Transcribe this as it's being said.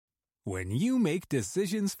When you make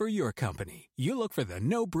decisions for your company, you look for the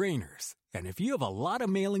no-brainers. And if you have a lot of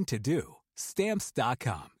mailing to do,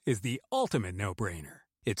 Stamps.com is the ultimate no-brainer.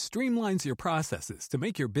 It streamlines your processes to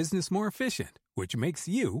make your business more efficient, which makes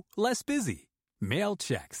you less busy. Mail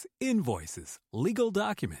checks, invoices, legal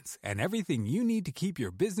documents, and everything you need to keep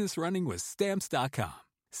your business running with Stamps.com.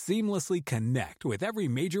 Seamlessly connect with every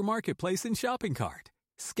major marketplace and shopping cart.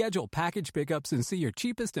 Schedule package pickups and see your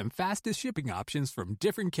cheapest and fastest shipping options from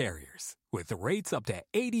different carriers, with rates up to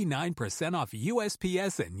 89% off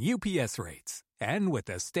USPS and UPS rates. And with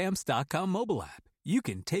the Stamps.com mobile app, you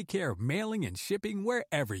can take care of mailing and shipping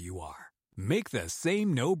wherever you are. Make the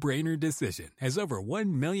same no-brainer decision as over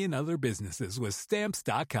 1 million other businesses with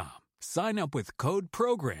Stamps.com. Sign up with code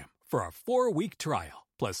PROGRAM for a 4-week trial,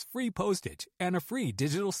 plus free postage and a free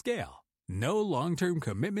digital scale. No long-term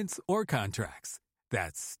commitments or contracts.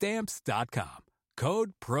 That's Stamps.com.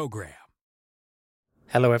 Code PROGRAM.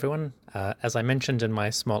 Hello everyone. As I mentioned in my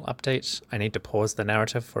small update, I need to pause the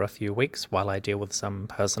narrative for a few weeks while I deal with some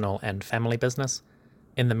personal and family business.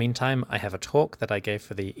 In the meantime, I have a talk that I gave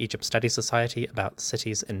for the Egypt Study Society about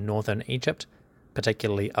cities in northern Egypt,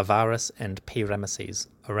 particularly Avaris and Pi-Ramesses,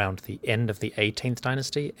 around the end of the 18th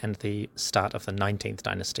dynasty and the start of the 19th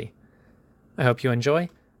dynasty. I hope you enjoy.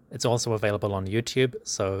 It's also available on YouTube,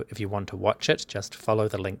 so if you want to watch it, just follow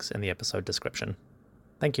the links in the episode description.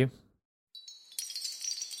 Thank you.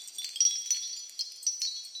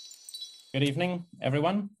 Good evening,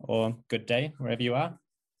 everyone, or good day, wherever you are.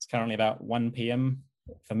 It's currently about 1 p.m.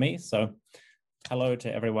 for me, so hello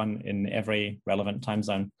to everyone in every relevant time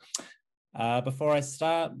zone. Before I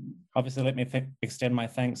start, obviously let me extend my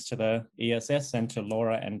thanks to the ESS and to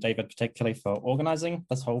Laura and David particularly for organizing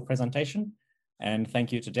this whole presentation. And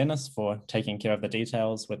thank you to Dennis for taking care of the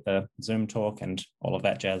details with the Zoom talk and all of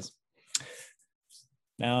that jazz.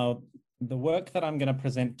 Now, the work that I'm going to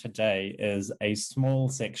present today is a small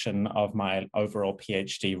section of my overall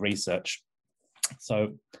PhD research.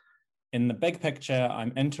 So in the big picture,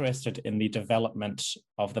 I'm interested in the development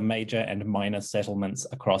of the major and minor settlements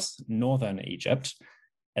across northern Egypt,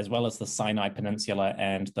 as well as the Sinai Peninsula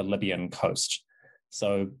and the Libyan coast.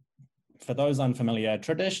 So for those unfamiliar,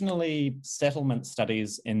 traditionally settlement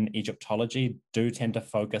studies in Egyptology do tend to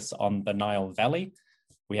focus on the Nile Valley.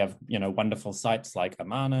 We have, wonderful sites like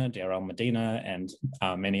Amana, Deir el-Medina, and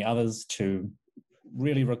many others to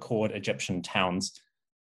really record Egyptian towns.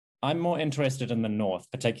 I'm more interested in the north,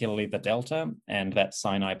 particularly the Delta and that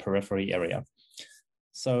Sinai periphery area.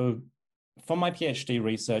 So for my PhD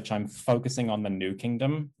research, I'm focusing on the New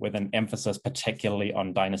Kingdom with an emphasis particularly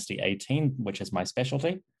on Dynasty 18, which is my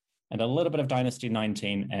specialty, and a little bit of Dynasty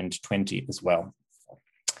 19 and 20 as well.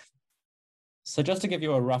 So just to give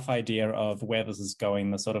you a rough idea of where this is going,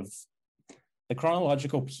 the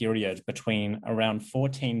chronological period between around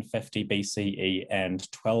 1450 BCE and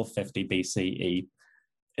 1250 BCE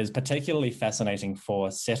is particularly fascinating for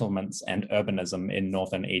settlements and urbanism in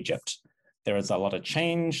northern Egypt. There is a lot of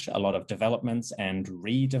change, a lot of developments and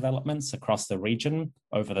redevelopments across the region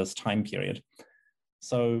over this time period.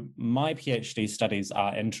 So my PhD studies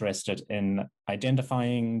are interested in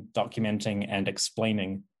identifying, documenting, and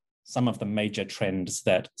explaining some of the major trends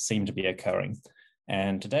that seem to be occurring.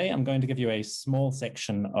 And today I'm going to give you a small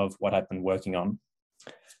section of what I've been working on.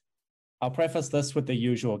 I'll preface this with the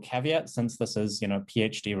usual caveat, since this is,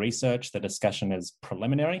 PhD research, the discussion is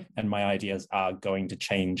preliminary and my ideas are going to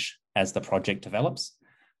change as the project develops.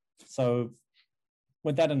 So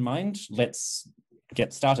with that in mind, let's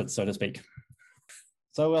get started, so to speak.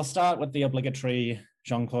 So we'll start with the obligatory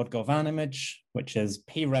Jean-Claude Gauvin image, which is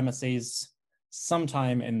Pi-Ramesses,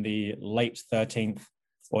 sometime in the late 13th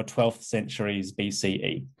or 12th centuries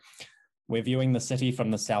BCE. We're viewing the city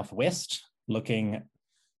from the southwest, looking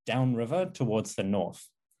downriver towards the north.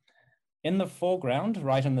 In the foreground,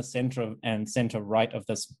 right in the center and center right of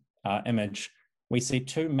this image, we see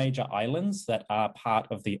two major islands that are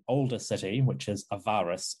part of the older city, which is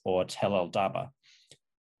Avaris or Tel el-Daba.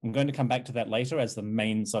 I'm going to come back to that later as the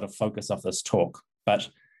main sort of focus of this talk. But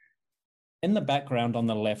in the background on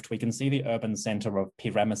the left, we can see the urban center of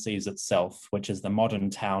Pi-Ramesses itself, which is the modern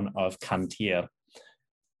town of Kantir.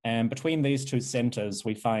 And between these two centers,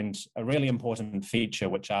 we find a really important feature,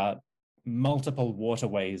 which are multiple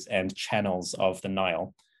waterways and channels of the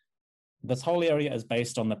Nile. This whole area is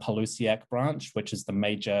based on the Pelusiac branch, which is the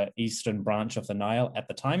major eastern branch of the Nile at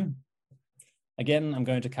the time. Again, I'm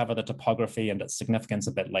going to cover the topography and its significance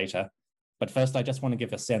a bit later. But first, I just want to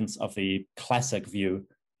give a sense of the classic view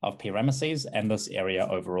of Pi-Ramesses and this area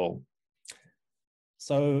overall.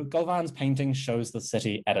 So Gauvin's painting shows the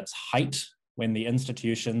city at its height, when the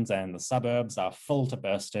institutions and the suburbs are full to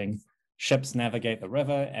bursting, Ships navigate the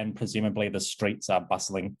river, and presumably the streets are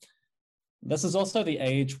bustling. This is also the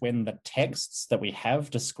age when the texts that we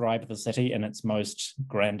have describe the city in its most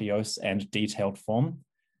grandiose and detailed form.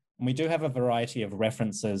 And we do have a variety of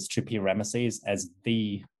references to Pi-Ramesses as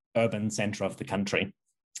the urban center of the country.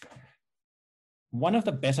 One of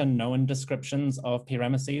the better known descriptions of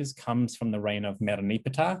Pi-Ramesses comes from the reign of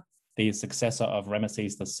Merneptah, the successor of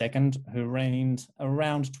Ramesses II, who reigned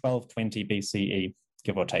around 1220 BCE,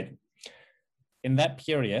 give or take. In that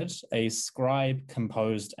period, a scribe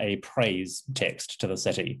composed a praise text to the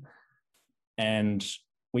city. And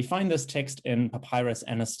we find this text in Papyrus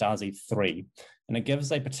Anastasi III, and it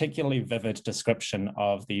gives a particularly vivid description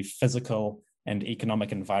of the physical and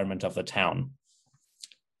economic environment of the town.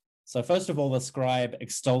 So first of all, the scribe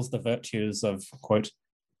extols the virtues of, quote,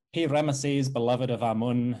 Pi-Ramesses, beloved of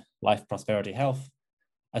Amun, life, prosperity, health,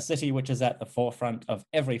 a city which is at the forefront of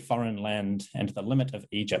every foreign land and the limit of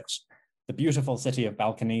Egypt, the beautiful city of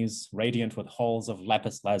balconies, radiant with halls of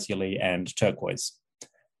lapis lazuli and turquoise.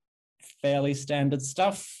 Fairly standard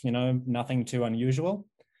stuff, nothing too unusual.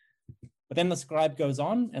 But then the scribe goes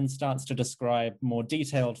on and starts to describe more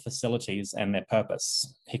detailed facilities and their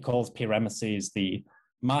purpose. He calls Pi-Ramesses the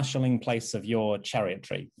marshalling place of your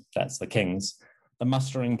chariotry, that's the king's, the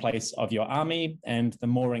mustering place of your army, and the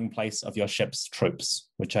mooring place of your ship's troops,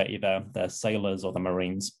 which are either the sailors or the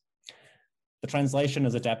marines. The translation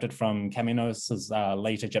is adapted from Kaminos's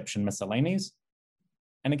late Egyptian miscellanies,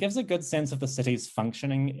 and it gives a good sense of the city's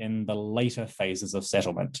functioning in the later phases of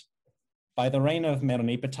settlement. By the reign of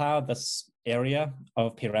Merneptah, this area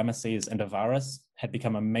of Pi-Ramesses and Avaris had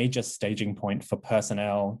become a major staging point for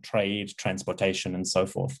personnel, trade, transportation, and so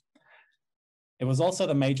forth. It was also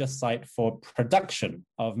the major site for production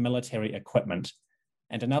of military equipment,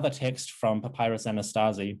 and another text from Papyrus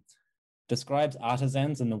Anastasi describes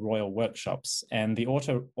artisans in the royal workshops, and the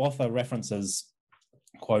author references,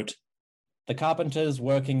 quote, the carpenters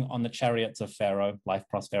working on the chariots of Pharaoh, life,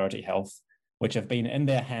 prosperity, health, which have been in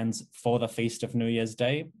their hands for the Feast of New Year's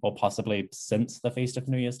Day, or possibly since the Feast of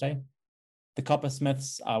New Year's Day. The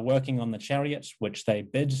coppersmiths are working on the chariot, which they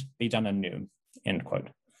bid be done anew, end quote.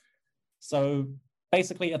 So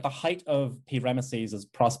basically at the height of Pi-Ramesses'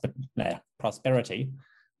 prosperity,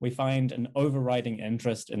 we find an overriding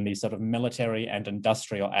interest in the sort of military and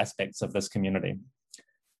industrial aspects of this community.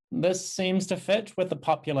 This seems to fit with the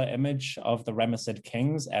popular image of the Ramessid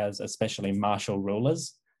kings as especially martial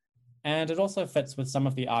rulers, and it also fits with some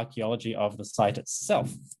of the archaeology of the site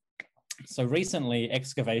itself. So recently,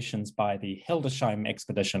 excavations by the Hildesheim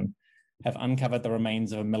expedition have uncovered the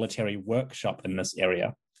remains of a military workshop in this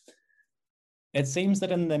area. It seems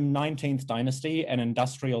that in the 19th dynasty, an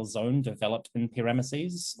industrial zone developed in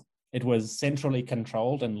Pi-Ramesses. It was centrally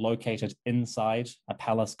controlled and located inside a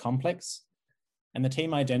palace complex. And the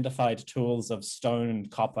team identified tools of stone and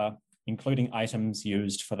copper, including items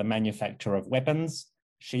used for the manufacture of weapons,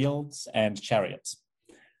 shields, and chariots.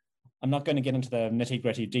 I'm not going to get into the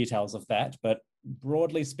nitty-gritty details of that, but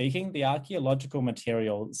broadly speaking, the archaeological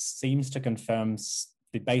material seems to confirm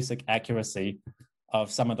the basic accuracy of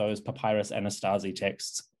some of those Papyrus Anastasi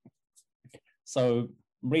texts. So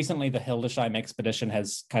recently, the Hildesheim expedition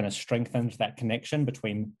has kind of strengthened that connection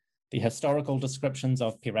between the historical descriptions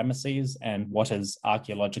of Pi-Ramesses and what is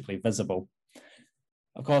archaeologically visible.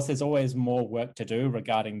 Of course, there's always more work to do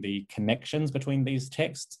regarding the connections between these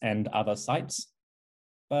texts and other sites.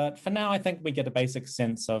 But for now, I think we get a basic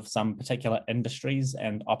sense of some particular industries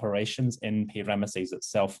and operations in Pi-Ramesses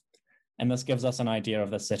itself. And this gives us an idea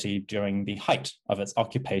of the city during the height of its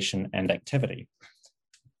occupation and activity.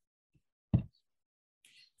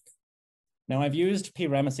 Now, I've used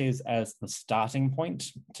Pi-Ramesses as the starting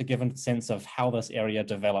point to give a sense of how this area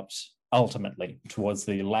developed ultimately towards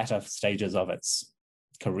the latter stages of its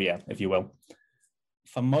career, if you will.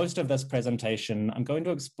 For most of this presentation, I'm going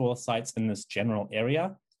to explore sites in this general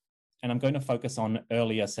area, and I'm going to focus on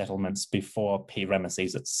earlier settlements before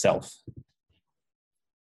Pi-Ramesses itself.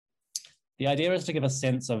 The idea is to give a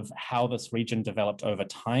sense of how this region developed over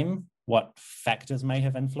time, what factors may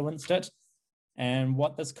have influenced it, and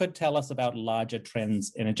what this could tell us about larger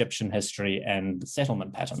trends in Egyptian history and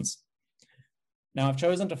settlement patterns. Now, I've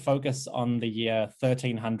chosen to focus on the year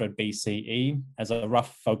 1300 BCE as a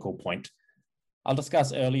rough focal point. I'll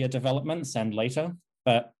discuss earlier developments and later,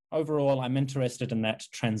 but overall, I'm interested in that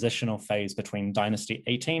transitional phase between Dynasty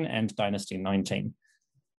 18 and Dynasty 19.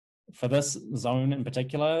 For this zone in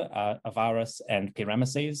particular, Avaris and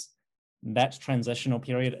Pi-Ramesses, that transitional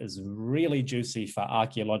period is really juicy for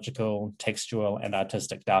archaeological, textual, and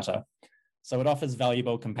artistic data. So it offers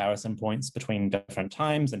valuable comparison points between different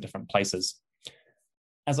times and different places.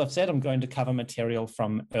 As I've said, I'm going to cover material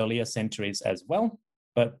from earlier centuries as well,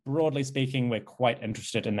 but broadly speaking, we're quite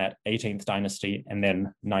interested in that 18th dynasty and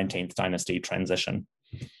then 19th dynasty transition.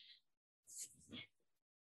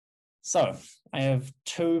 So I have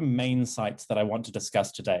two main sites that I want to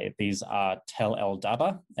discuss today. These are Tel El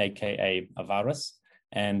Daba, aka Avaris,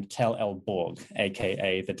 and Tel El Borg,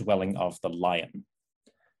 aka the dwelling of the lion.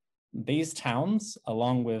 These towns,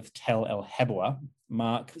 along with Tel El Hebwa,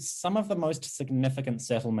 mark some of the most significant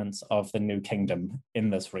settlements of the New Kingdom in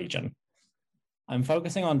this region. I'm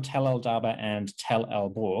focusing on Tel El Daba and Tel El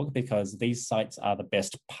Borg because these sites are the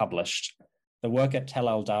best published. The work at Tel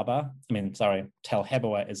Hebwa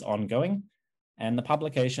is ongoing, and the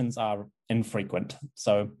publications are infrequent.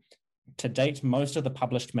 So to date, most of the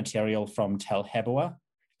published material from Tel Hebwa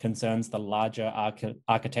concerns the larger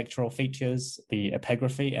architectural features, the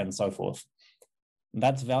epigraphy, and so forth.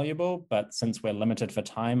 That's valuable, but since we're limited for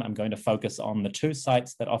time, I'm going to focus on the two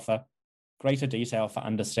sites that offer greater detail for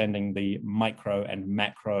understanding the micro and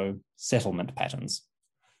macro settlement patterns.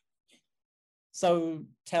 So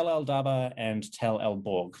Tel El Daba and Tel El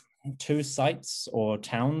Borg, two sites or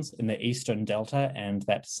towns in the Eastern Delta and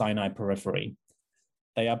that Sinai periphery.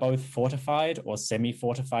 They are both fortified or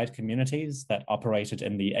semi-fortified communities that operated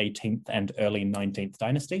in the 18th and early 19th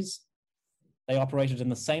dynasties. They operated in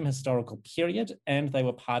the same historical period, and they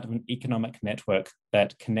were part of an economic network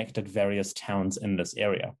that connected various towns in this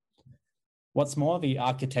area. What's more, the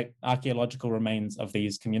archaeological remains of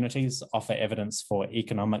these communities offer evidence for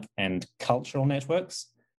economic and cultural networks,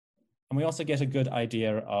 and we also get a good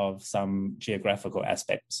idea of some geographical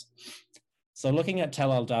aspects. So looking at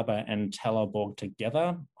Tel El Daba and Tel El Borg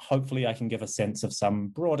together, hopefully I can give a sense of some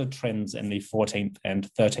broader trends in the 14th and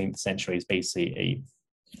 13th centuries BCE.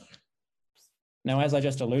 Now, as I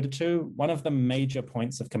just alluded to, one of the major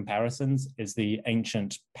points of comparisons is the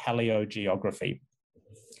ancient paleogeography.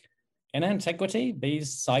 In antiquity,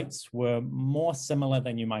 these sites were more similar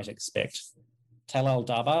than you might expect. Tel El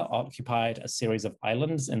Daba occupied a series of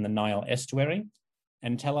islands in the Nile estuary,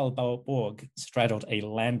 and Tel El Borg straddled a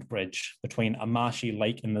land bridge between a marshy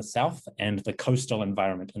lake in the south and the coastal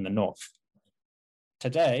environment in the north.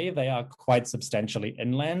 Today, they are quite substantially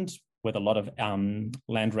inland, with a lot of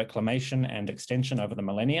land reclamation and extension over the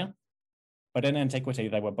millennia. But in antiquity,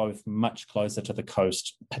 they were both much closer to the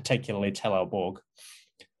coast, particularly Tel El Borg.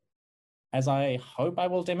 As I hope I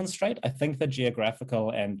will demonstrate, I think the geographical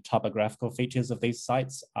and topographical features of these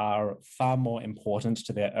sites are far more important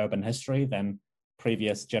to their urban history than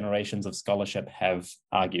previous generations of scholarship have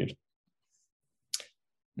argued.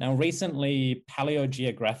 Now, recently,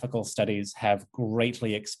 paleogeographical studies have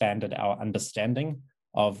greatly expanded our understanding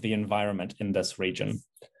of the environment in this region.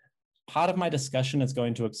 Part of my discussion is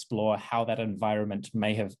going to explore how that environment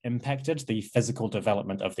may have impacted the physical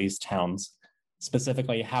development of these towns,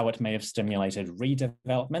 specifically how it may have stimulated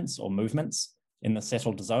redevelopments or movements in the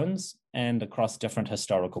settled zones and across different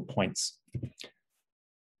historical points.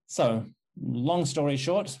 So, long story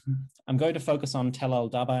short, I'm going to focus on Tel El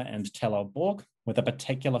Daba and Tel El Borg with a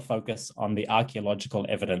particular focus on the archaeological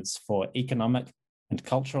evidence for economic and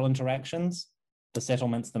cultural interactions, the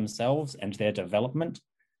settlements themselves and their development,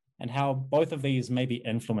 and how both of these may be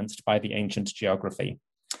influenced by the ancient geography.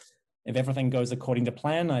 If everything goes according to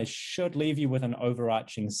plan, I should leave you with an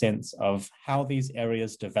overarching sense of how these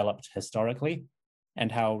areas developed historically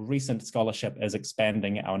and how recent scholarship is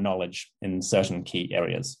expanding our knowledge in certain key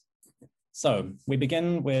areas. So we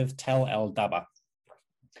begin with Tel El Daba.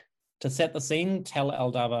 To set the scene, Tel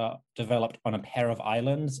El Daba developed on a pair of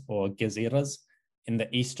islands or geziras in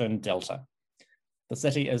the Eastern Delta. The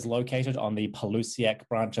city is located on the Pelusiac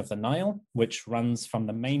branch of the Nile, which runs from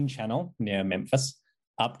the main channel near Memphis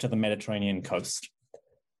up to the Mediterranean coast.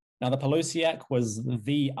 Now, the Pelusiac was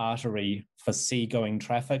the artery for seagoing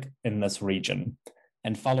traffic in this region.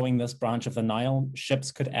 And following this branch of the Nile,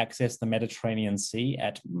 ships could access the Mediterranean Sea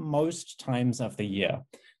at most times of the year.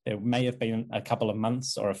 There may have been a couple of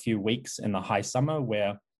months or a few weeks in the high summer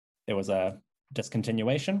where there was a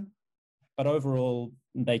discontinuation, but overall,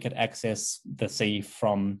 they could access the sea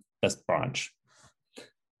from this branch.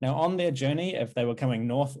 Now, on their journey, if they were coming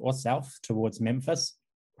north or south towards Memphis,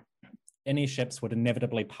 any ships would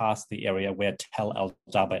inevitably pass the area where Tel El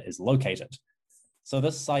Daba is located. So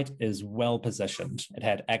this site is well positioned. It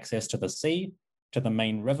had access to the sea, to the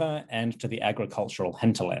main river, and to the agricultural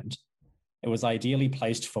hinterland. It was ideally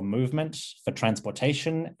placed for movement, for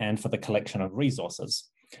transportation, and for the collection of resources.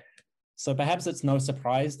 So perhaps it's no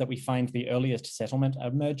surprise that we find the earliest settlement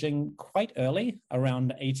emerging quite early,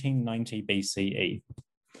 around 1890 BCE.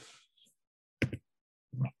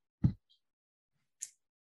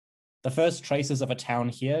 The first traces of a town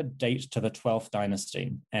here date to the 12th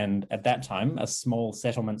dynasty, and at that time, a small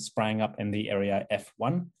settlement sprang up in the area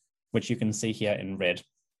F1, which you can see here in red.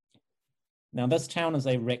 Now, this town is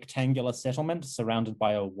a rectangular settlement surrounded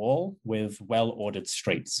by a wall with well-ordered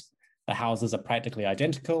streets. The houses are practically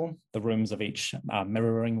identical, the rooms of each are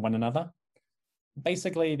mirroring one another.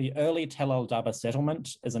 Basically, the early Tel el-Dabba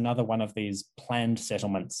settlement is another one of these planned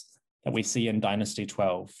settlements that we see in Dynasty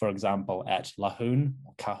 12, for example, at Lahun,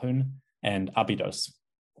 Kahun, and Abydos.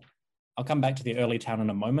 I'll come back to the early town in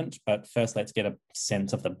a moment, but first let's get a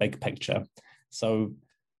sense of the big picture. So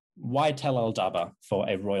why Tel el-Dabba for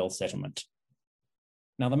a royal settlement?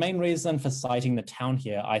 Now, the main reason for citing the town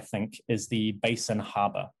here, I think, is the basin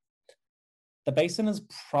harbor. The basin is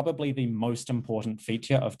probably the most important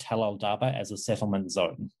feature of Tel el-Dabba as a settlement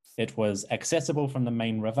zone. It was accessible from the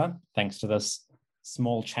main river, thanks to this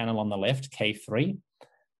small channel on the left, K3,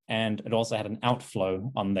 and it also had an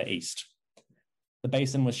outflow on the east. The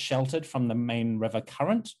basin was sheltered from the main river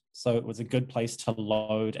current, so it was a good place to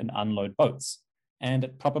load and unload boats, and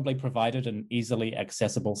it probably provided an easily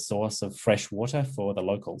accessible source of fresh water for the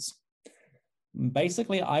locals.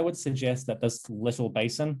 Basically, I would suggest that this little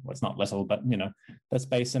basin, well, it's not little, but this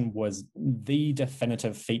basin was the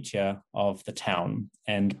definitive feature of the town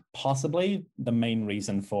and possibly the main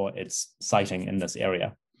reason for its siting in this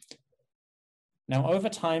area. Now, over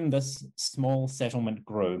time, this small settlement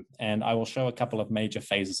grew, and I will show a couple of major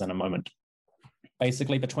phases in a moment.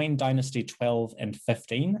 Basically, between Dynasty 12 and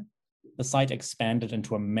 15, the site expanded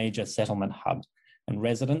into a major settlement hub, and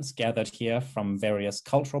residents gathered here from various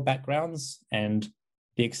cultural backgrounds, and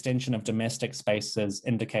the extension of domestic spaces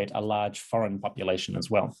indicate a large foreign population as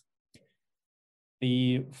well.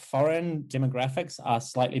 The foreign demographics are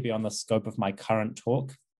slightly beyond the scope of my current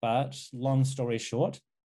talk, but long story short,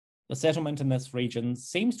 the settlement in this region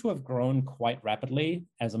seems to have grown quite rapidly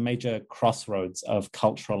as a major crossroads of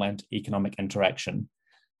cultural and economic interaction.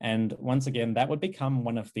 And once again, that would become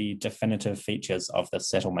one of the definitive features of the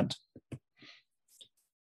settlement.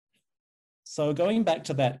 So going back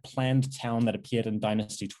to that planned town that appeared in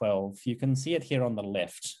Dynasty 12, you can see it here on the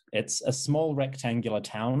left. It's a small rectangular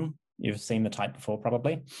town. You've seen the type before,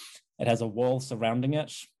 probably. It has a wall surrounding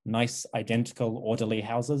it, nice, identical, orderly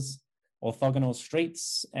houses, orthogonal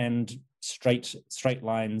streets, and straight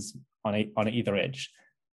lines on either edge.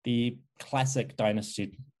 The classic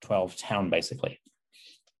Dynasty 12 town, basically.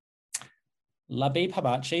 Labib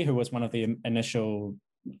Habachi, who was one of the initial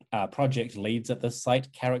project leads at this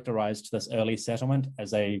site, characterized this early settlement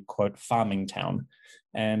as a, quote, farming town,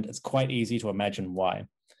 and it's quite easy to imagine why.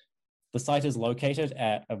 The site is located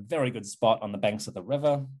at a very good spot on the banks of the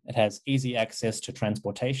river. It has easy access to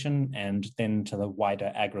transportation and then to the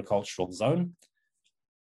wider agricultural zone.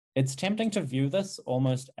 It's tempting to view this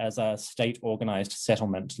almost as a state-organized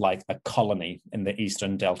settlement, like a colony in the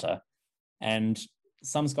Eastern Delta, and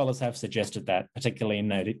some scholars have suggested that, particularly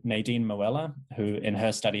Nadine Moella, who in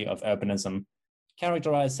her study of urbanism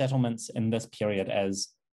characterized settlements in this period as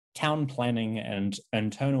town planning and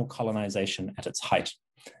internal colonization at its height.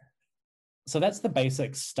 So that's the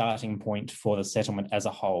basic starting point for the settlement as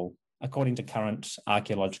a whole, according to current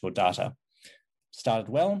archaeological data. Started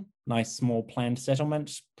well, nice small planned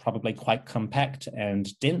settlement, probably quite compact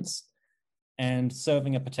and dense, and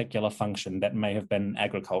serving a particular function that may have been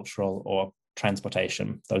agricultural or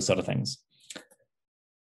transportation, those sort of things.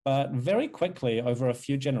 But very quickly, over a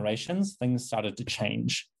few generations, things started to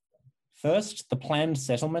change. First, the planned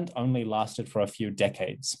settlement only lasted for a few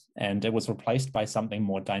decades, and it was replaced by something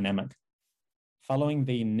more dynamic. Following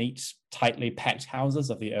the neat, tightly packed houses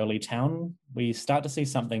of the early town, we start to see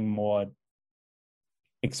something more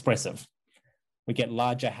expressive. We get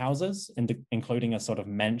larger houses, including a sort of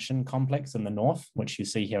mansion complex in the north, which you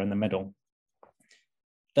see here in the middle.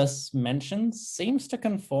 This mansion seems to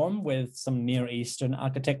conform with some Near Eastern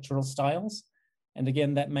architectural styles. And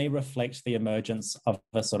again, that may reflect the emergence of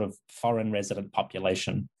a sort of foreign resident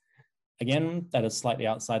population. Again, that is slightly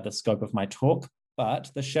outside the scope of my talk, but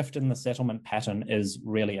the shift in the settlement pattern is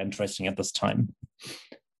really interesting at this time.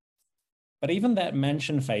 But even that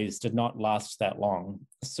mansion phase did not last that long.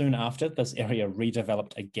 Soon after, this area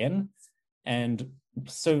redeveloped again, and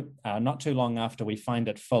so not too long after, we find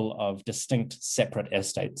it full of distinct separate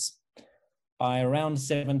estates. By around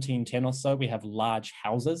 1710 or so, we have large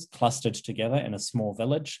houses clustered together in a small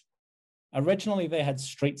village. Originally, they had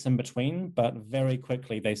streets in between, but very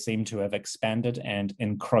quickly they seem to have expanded and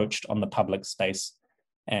encroached on the public space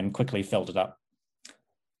and quickly filled it up.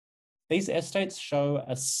 These estates show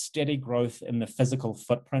a steady growth in the physical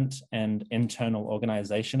footprint and internal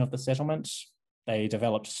organization of the settlement. They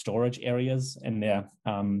developed storage areas in their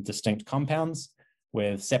distinct compounds,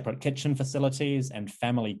 with separate kitchen facilities and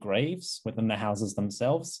family graves within the houses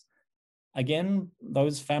themselves. Again,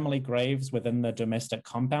 those family graves within the domestic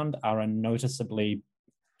compound are a noticeably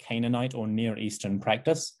Canaanite or Near Eastern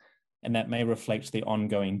practice, and that may reflect the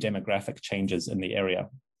ongoing demographic changes in the area.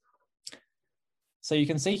 So you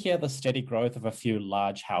can see here the steady growth of a few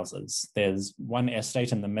large houses. There's one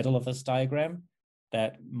estate in the middle of this diagram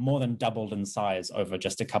that more than doubled in size over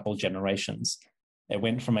just a couple generations. It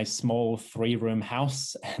went from a small 3-room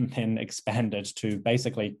house and then expanded to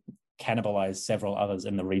basically cannibalize several others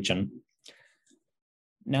in the region.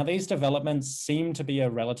 Now, these developments seem to be a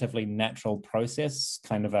relatively natural process,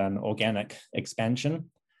 kind of an organic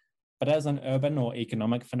expansion, but as an urban or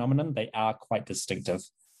economic phenomenon, they are quite distinctive.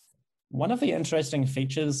 One of the interesting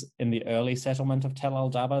features in the early settlement of Tel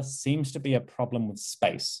al-Daba seems to be a problem with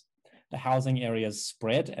space. The housing areas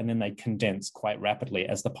spread and then they condense quite rapidly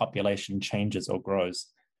as the population changes or grows.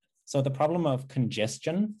 So the problem of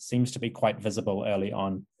congestion seems to be quite visible early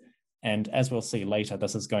on. And as we'll see later,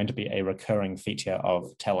 this is going to be a recurring feature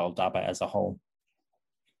of Tel al-Daba as a whole.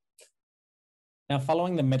 Now,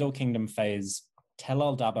 following the Middle Kingdom phase, Tel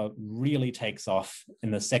al-Daba really takes off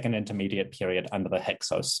in the second intermediate period under the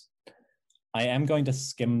Hyksos. I am going to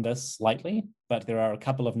skim this slightly, but there are a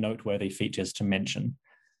couple of noteworthy features to mention.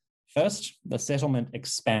 First, the settlement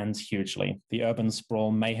expands hugely. The urban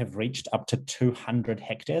sprawl may have reached up to 200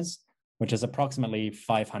 hectares, which is approximately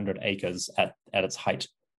 500 acres at its height.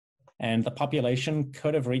 And the population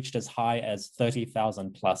could have reached as high as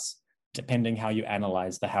 30,000 plus, depending how you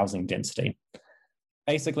analyze the housing density.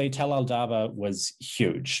 Basically, Tel al-Daba was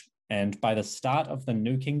huge. And by the start of the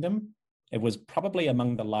New Kingdom, it was probably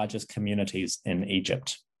among the largest communities in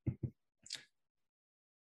Egypt.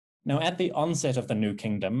 Now, at the onset of the New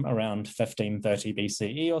Kingdom, around 1530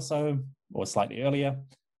 BCE or so, or slightly earlier,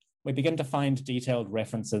 we begin to find detailed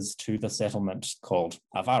references to the settlement called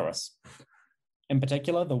Avaris. In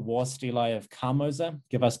particular, the war stelae of Karmoza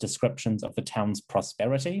give us descriptions of the town's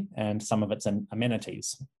prosperity and some of its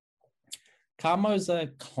amenities.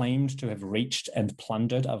 Karmoza claimed to have reached and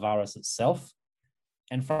plundered Avaris itself,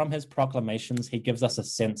 and from his proclamations, he gives us a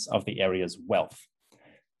sense of the area's wealth.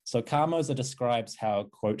 So Karmoza describes how,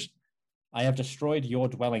 quote, "I have destroyed your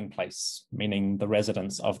dwelling place," meaning the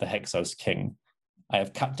residence of the Hyksos king. "I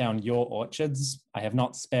have cut down your orchards. I have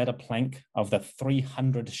not spared a plank of the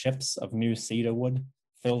 300 ships of new cedar wood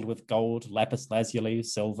filled with gold, lapis lazuli,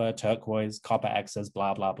 silver, turquoise, copper axes,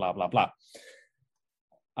 blah, blah, blah, blah, blah.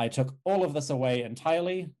 I took all of this away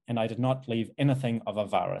entirely, and I did not leave anything of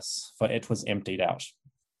Avaris, for it was emptied out."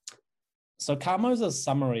 So Karmoza's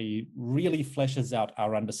summary really fleshes out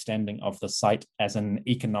our understanding of the site as an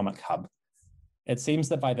economic hub. It seems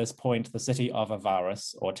that by this point, the city of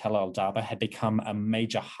Avaris, or Tel al-Daba, had become a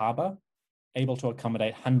major harbor, able to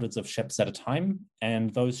accommodate hundreds of ships at a time,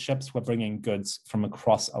 and those ships were bringing goods from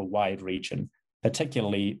across a wide region,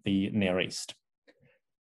 particularly the Near East.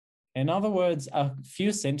 In other words, a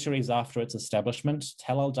few centuries after its establishment,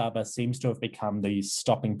 Tel al-Daba seems to have become the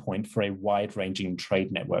stopping point for a wide-ranging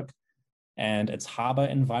trade network, and its harbor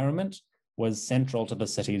environment was central to the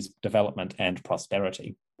city's development and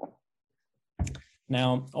prosperity.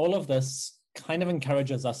 Now, all of this kind of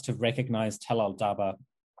encourages us to recognize Tel al-Daba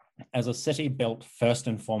as a city built first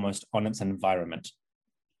and foremost on its environment.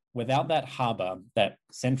 Without that harbor, that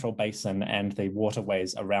central basin and the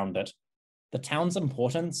waterways around it, the town's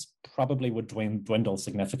importance probably would dwindle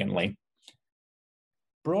significantly.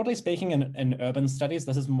 Broadly speaking, in urban studies,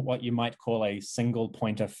 this is what you might call a single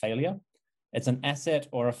point of failure. It's an asset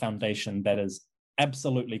or a foundation that is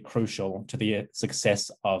absolutely crucial to the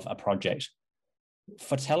success of a project.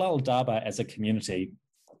 For Tel al-Daba as a community,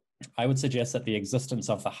 I would suggest that the existence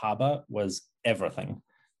of the harbor was everything,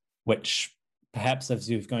 which perhaps, as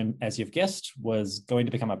you've guessed, was going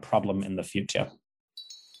to become a problem in the future.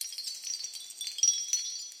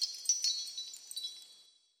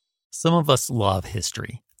 Some of us love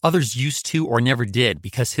history. Others used to or never did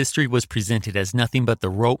because history was presented as nothing but the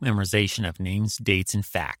rote memorization of names, dates, and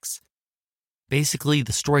facts. Basically,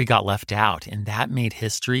 the story got left out, and that made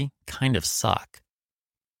history kind of suck.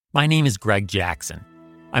 My name is Greg Jackson.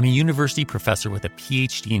 I'm a university professor with a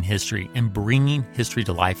PhD in history, and bringing history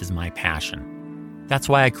to life is my passion. That's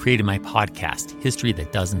why I created my podcast, History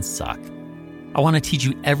That Doesn't Suck. I want to teach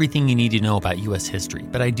you everything you need to know about U.S. history,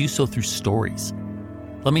 but I do so through stories.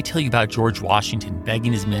 Let me tell you about George Washington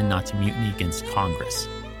begging his men not to mutiny against Congress,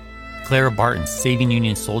 Clara Barton saving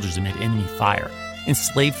Union soldiers amid enemy fire,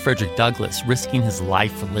 enslaved Frederick Douglass risking his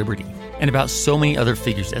life for liberty, and about so many other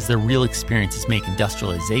figures as their real experiences make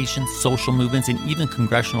industrialization, social movements, and even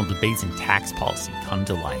congressional debates and tax policy come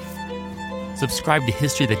to life. Subscribe to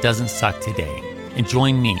History That Doesn't Suck today And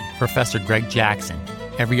join me, Professor Greg Jackson,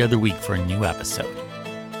 every other week for a new episode,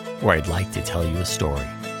 where I'd like to tell you a story.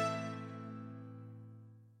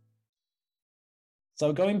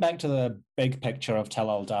 So going back to the big picture of Tel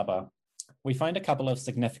el-Dabba, we find a couple of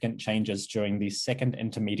significant changes during the Second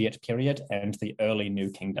Intermediate Period and the early New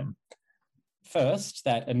Kingdom. First,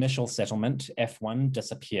 that initial settlement, F1,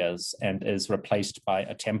 disappears and is replaced by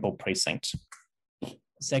a temple precinct.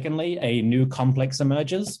 Secondly, a new complex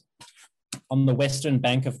emerges. On the western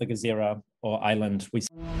bank of the Gezira, or island, we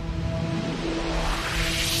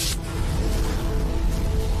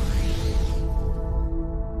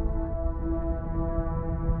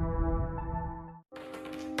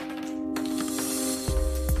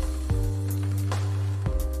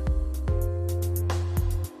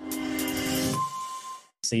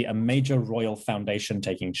see a major royal foundation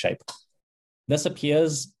taking shape. This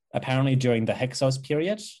appears apparently during the Hyksos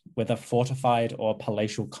period, with a fortified or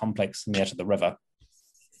palatial complex near to the river.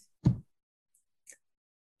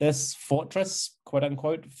 This fortress, quote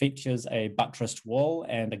unquote, features a buttressed wall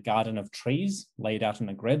and a garden of trees laid out in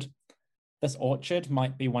a grid. This orchard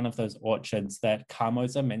might be one of those orchards that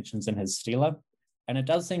Kamoza mentions in his stela, and it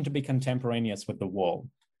does seem to be contemporaneous with the wall.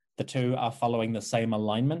 The two are following the same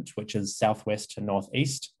alignment, which is southwest to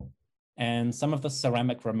northeast, and some of the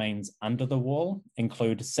ceramic remains under the wall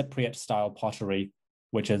include Cypriot-style pottery,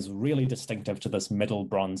 which is really distinctive to this Middle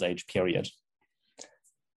Bronze Age period.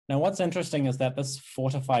 Now, what's interesting is that this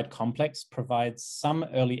fortified complex provides some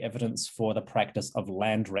early evidence for the practice of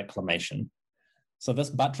land reclamation. So this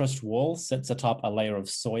buttressed wall sits atop a layer of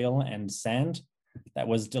soil and sand that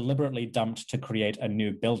was deliberately dumped to create a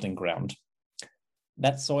new building ground.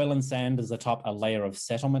 That soil and sand is atop a layer of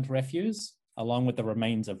settlement refuse, along with the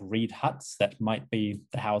remains of reed huts that might be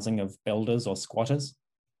the housing of builders or squatters.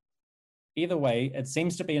 Either way, it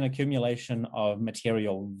seems to be an accumulation of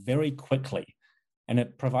material very quickly, and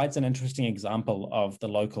it provides an interesting example of the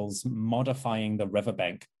locals modifying the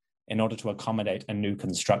riverbank in order to accommodate a new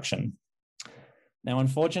construction. Now,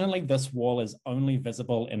 unfortunately, this wall is only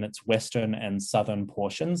visible in its western and southern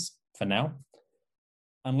portions for now,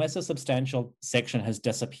 unless a substantial section has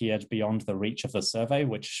disappeared beyond the reach of the survey,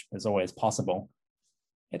 which is always possible.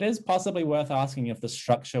 It is possibly worth asking if the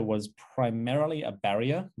structure was primarily a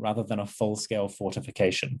barrier rather than a full-scale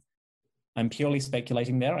fortification. I'm purely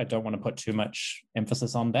speculating there. I don't want to put too much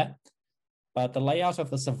emphasis on that. But the layout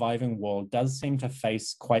of the surviving wall does seem to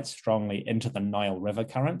face quite strongly into the Nile River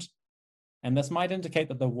current. And this might indicate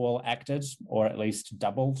that the wall acted, or at least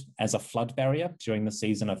doubled, as a flood barrier during the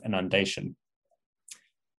season of inundation.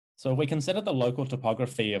 So if we consider the local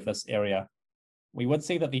topography of this area, we would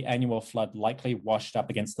see that the annual flood likely washed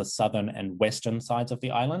up against the southern and western sides of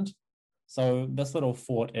the island. So this little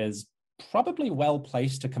fort is probably well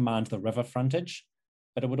placed to command the river frontage,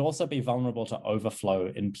 but it would also be vulnerable to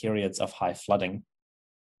overflow in periods of high flooding.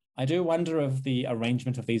 I do wonder if the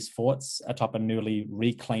arrangement of these forts atop a newly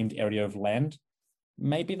reclaimed area of land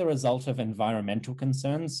may be the result of environmental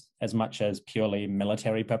concerns as much as purely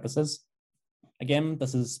military purposes. Again,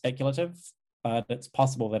 this is speculative, but it's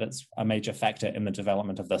possible that it's a major factor in the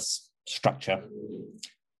development of this structure.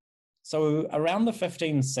 So around the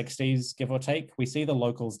 1560s, give or take, we see the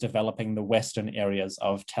locals developing the western areas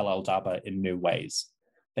of Tel el-Dabba in new ways.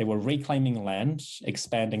 They were reclaiming land,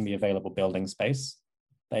 expanding the available building space.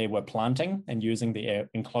 They were planting and using the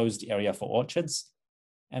enclosed area for orchards,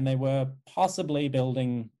 and they were possibly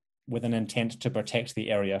building with an intent to protect the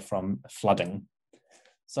area from flooding.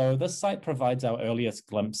 So this site provides our earliest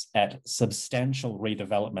glimpse at substantial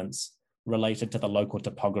redevelopments related to the local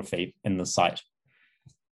topography in the site.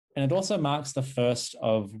 And it also marks the first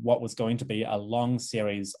of what was going to be a long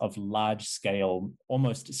series of large-scale,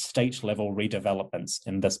 almost state-level redevelopments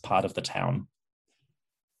in this part of the town.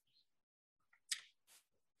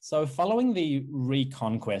 So following the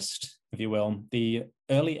reconquest, if you will, the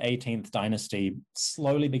early 18th dynasty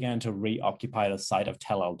slowly began to reoccupy the site of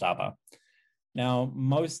Tel el-Dabba. Now,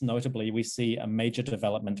 most notably, we see a major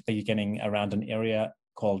development beginning around an area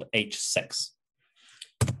called H6.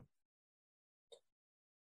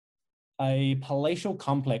 A palatial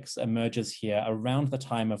complex emerges here around the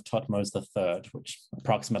time of Thutmose III, which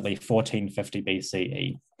approximately 1450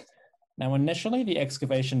 BCE. Now, initially, the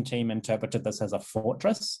excavation team interpreted this as a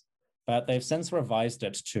fortress, but they've since revised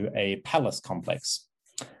it to a palace complex.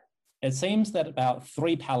 It seems that about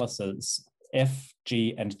 3 palaces, F,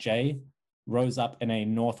 G, and J, rose up in a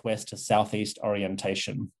northwest to southeast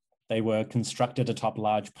orientation. They were constructed atop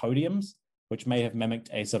large podiums, which may have mimicked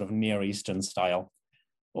a sort of Near Eastern style.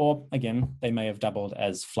 Or again, they may have doubled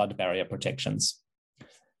as flood barrier protections.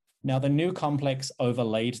 Now, the new complex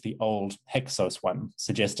overlaid the old Hyksos one,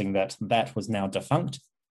 suggesting that that was now defunct,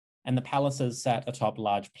 and the palaces sat atop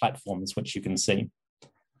large platforms, which you can see.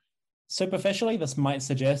 Superficially, this might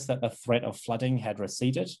suggest that the threat of flooding had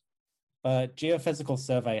receded, but geophysical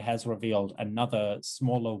survey has revealed another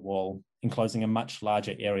smaller wall enclosing a much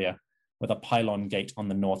larger area with a pylon gate on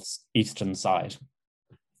the northeastern side.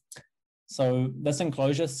 So this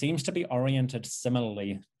enclosure seems to be oriented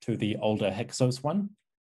similarly to the older Hyksos one.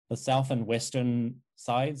 The south and western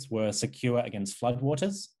sides were secure against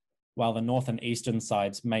floodwaters, while the north and eastern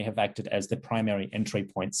sides may have acted as the primary entry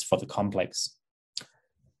points for the complex.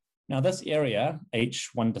 Now, this area,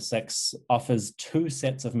 H1 to 6, offers two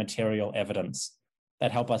sets of material evidence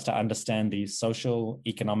that help us to understand the social,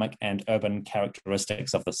 economic, and urban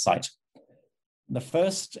characteristics of the site. The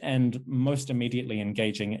first and most immediately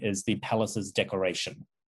engaging is the palace's decoration.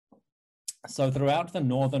 So throughout the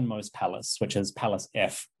northernmost palace, which is Palace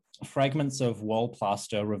F, fragments of wall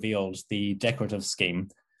plaster revealed the decorative scheme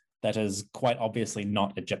that is quite obviously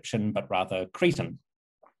not Egyptian, but rather Cretan.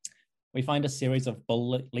 We find a series of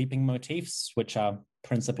bull leaping motifs, which are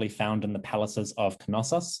principally found in the palaces of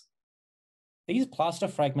Knossos. These plaster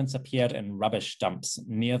fragments appeared in rubbish dumps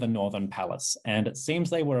near the northern palace, and it seems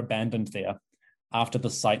they were abandoned there after the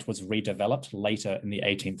site was redeveloped later in the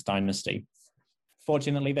 18th dynasty.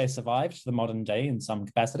 Fortunately, they survived the modern day in some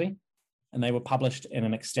capacity, and they were published in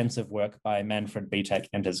an extensive work by Manfred Bietek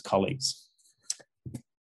and his colleagues.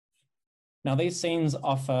 Now, these scenes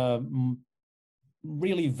offer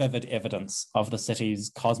really vivid evidence of the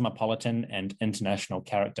city's cosmopolitan and international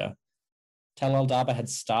character. Tel el-Dab'a had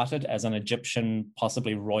started as an Egyptian,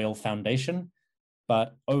 possibly royal foundation,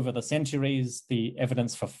 but over the centuries, the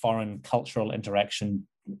evidence for foreign cultural interaction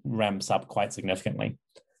ramps up quite significantly.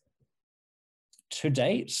 To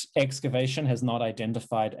date, excavation has not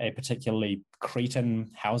identified a particularly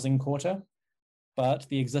Cretan housing quarter, but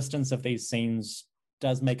the existence of these scenes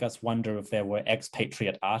does make us wonder if there were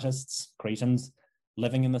expatriate artists, Cretans,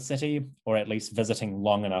 living in the city, or at least visiting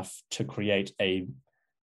long enough to create a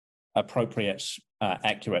appropriate,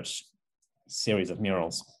 accurate series of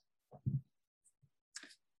murals.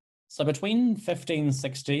 So between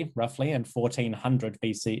 1560, roughly, and 1400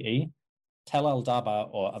 BCE, Tel el-Dab'a,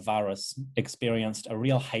 or Avaris, experienced a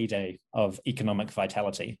real heyday of economic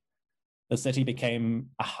vitality. The city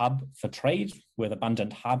became a hub for trade with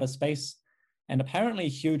abundant harbor space, and apparently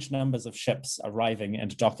huge numbers of ships arriving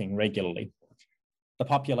and docking regularly. The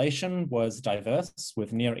population was diverse,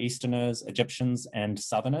 with Near Easterners, Egyptians, and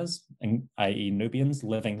Southerners, i.e. Nubians,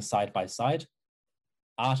 living side by side.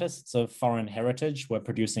 Artists of foreign heritage were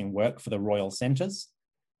producing work for the royal centers,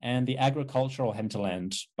 and the agricultural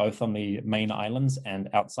hinterland, both on the main islands and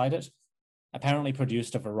outside it, apparently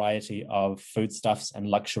produced a variety of foodstuffs and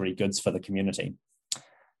luxury goods for the community.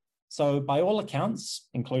 So by all accounts,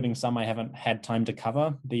 including some I haven't had time to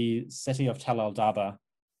cover, the city of Tel el-Dab'a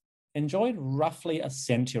enjoyed roughly a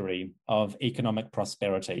century of economic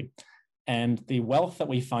prosperity, and the wealth that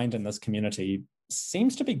we find in this community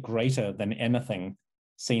seems to be greater than anything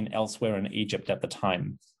seen elsewhere in Egypt at the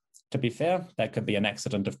time. To be fair, that could be an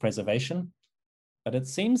accident of preservation, but it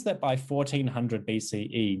seems that by 1400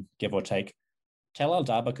 BCE, give or take, Tel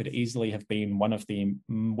el-Dab'a could easily have been one of the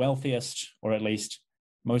wealthiest, or at least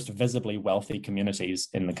most visibly wealthy communities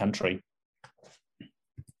in the country.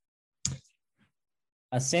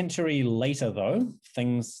 A century later, though,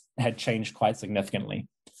 things had changed quite significantly.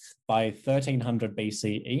 By 1300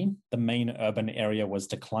 BCE, the main urban area was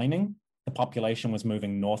declining. The population was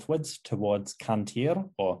moving northwards towards Kantir,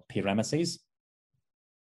 or Pi-Ramesses.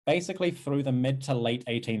 Basically, through the mid to late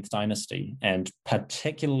 18th dynasty, and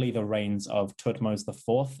particularly the reigns of Thutmose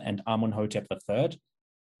IV and Amenhotep III,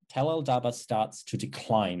 Tel el-Dab'a starts to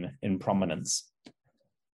decline in prominence.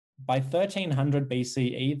 By 1300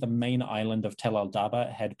 BCE, the main island of Tel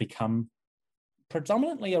el-Dab'a had become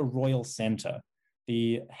predominantly a royal center.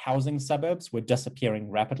 The housing suburbs were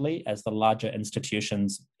disappearing rapidly as the larger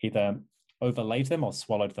institutions either overlaid them or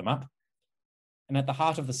swallowed them up. And at the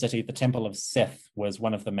heart of the city, the Temple of Seth was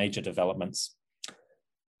one of the major developments.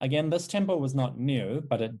 Again, this temple was not new,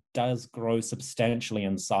 but it does grow substantially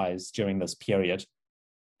in size during this period.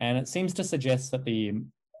 And it seems to suggest that the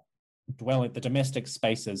domestic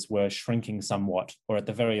spaces were shrinking somewhat, or at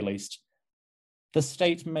the very least, the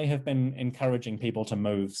state may have been encouraging people to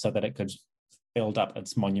move so that it could build up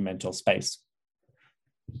its monumental space.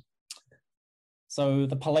 So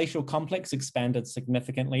the palatial complex expanded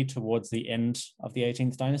significantly towards the end of the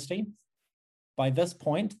 18th dynasty. By this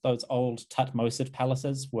point, those old Thutmosid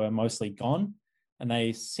palaces were mostly gone, and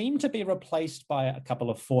they seem to be replaced by a couple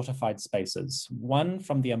of fortified spaces, one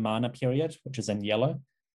from the Amarna period, which is in yellow,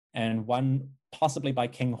 and one possibly by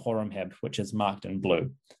King Horemheb, which is marked in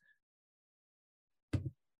blue.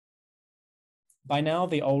 By now,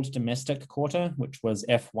 the old domestic quarter, which was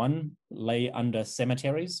F1, lay under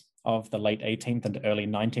cemeteries of the late 18th and early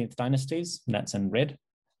 19th dynasties, and that's in red.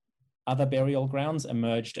 Other burial grounds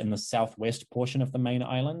emerged in the southwest portion of the main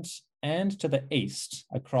island and to the east,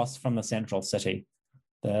 across from the central city.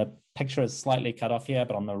 The picture is slightly cut off here,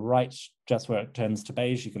 but on the right, just where it turns to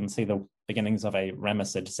beige, you can see the beginnings of a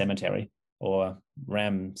Ramessid cemetery, or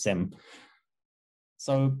Ram-Sem.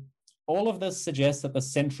 So all of this suggests that the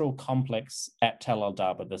central complex at Tel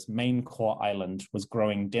el-Dab'a, this main core island, was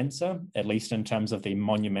growing denser, at least in terms of the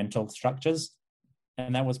monumental structures,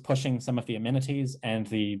 and that was pushing some of the amenities and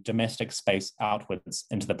the domestic space outwards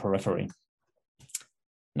into the periphery.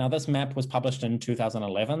 Now, this map was published in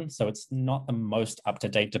 2011, so it's not the most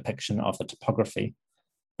up-to-date depiction of the topography,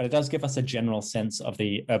 but it does give us a general sense of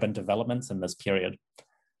the urban developments in this period.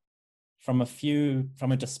 From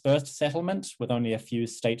a dispersed settlement with only a few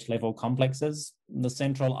state-level complexes, the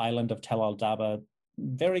central island of Tel el-Dab'a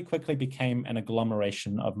very quickly became an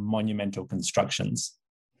agglomeration of monumental constructions.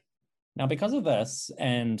 Now, because of this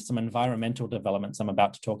and some environmental developments I'm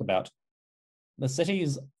about to talk about, the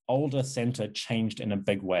city's older center changed in a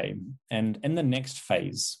big way. And in the next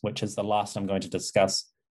phase, which is the last I'm going to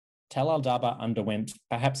discuss, Tel el-Dab'a underwent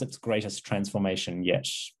perhaps its greatest transformation yet.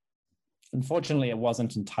 Unfortunately, it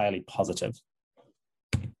wasn't entirely positive.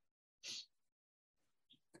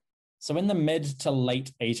 So in the mid to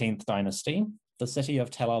late 18th dynasty, the city of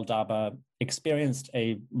Tel el-Dab'a experienced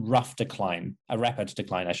a rapid decline,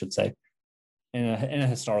 I should say, in a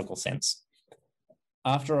historical sense.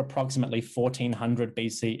 After approximately 1400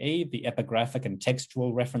 BCE, the epigraphic and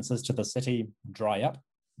textual references to the city dry up,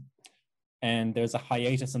 and there's a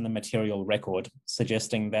hiatus in the material record,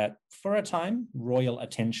 suggesting that for a time, royal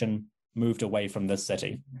attention moved away from this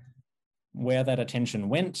city. Where that attention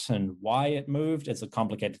went and why it moved is a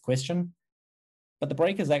complicated question, but the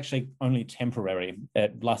break is actually only temporary.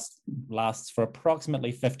 It lasts for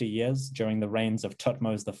approximately 50 years during the reigns of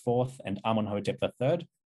Thutmose IV and Amenhotep III.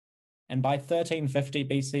 And by 1350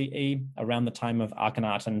 BCE, around the time of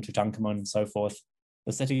Akhenaten, Tutankhamun, and so forth,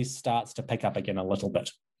 the city starts to pick up again a little bit.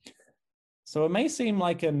 So it may seem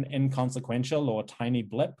like an inconsequential or tiny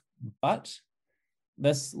blip, but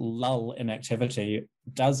this lull in activity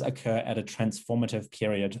does occur at a transformative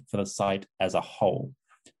period for the site as a whole.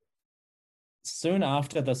 Soon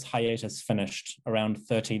after this hiatus finished, around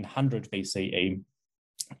 1300 BCE,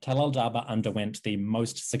 Tel el-Dab'a underwent the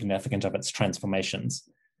most significant of its transformations.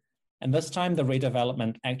 And this time, the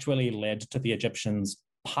redevelopment actually led to the Egyptians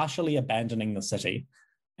partially abandoning the city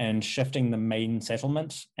and shifting the main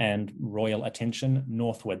settlement and royal attention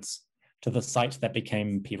northwards to the site that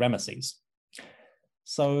became Pi-Ramesses.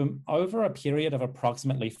 So over a period of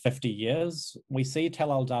approximately 50 years, we see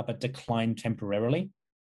Tel el-Dab'a decline temporarily,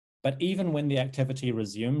 but even when the activity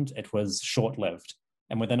resumed, it was short-lived.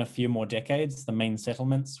 And within a few more decades, the main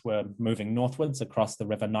settlements were moving northwards across the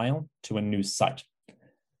River Nile to a new site.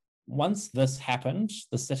 Once this happened,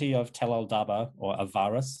 the city of Tel el-Dab'a, or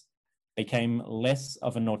Avaris, became less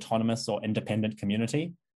of an autonomous or independent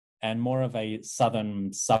community and more of a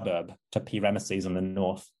southern suburb to Pi-Ramesses in the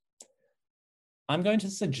north. I'm going to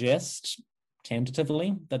suggest,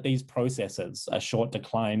 tentatively, that these processes, a short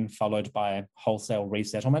decline followed by wholesale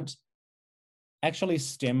resettlement, actually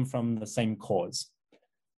stem from the same cause.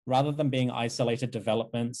 Rather than being isolated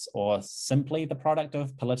developments or simply the product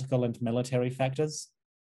of political and military factors,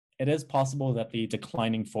 it is possible that the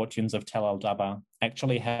declining fortunes of Tel el-Dab'a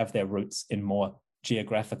actually have their roots in more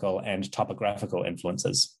geographical and topographical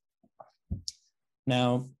influences.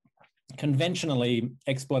 Now, conventionally,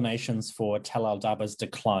 explanations for Tel el-Dab'a's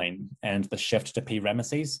decline and the shift to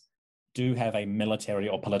Pi-Ramesses do have a military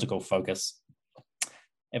or political focus.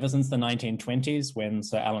 Ever since the 1920s, when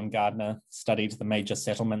Sir Alan Gardner studied the major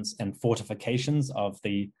settlements and fortifications of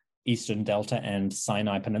the Eastern Delta and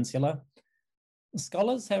Sinai Peninsula,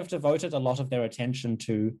 scholars have devoted a lot of their attention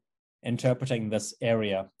to interpreting this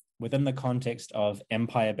area within the context of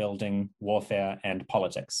empire building, warfare, and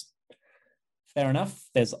politics. Fair enough,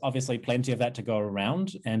 there's obviously plenty of that to go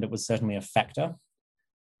around, and it was certainly a factor.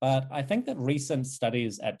 But I think that recent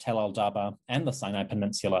studies at Tel el-Dab'a and the Sinai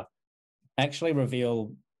Peninsula actually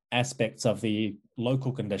reveal aspects of the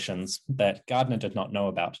local conditions that Gardner did not know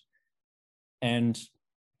about. And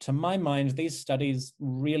to my mind, these studies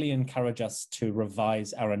really encourage us to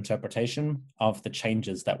revise our interpretation of the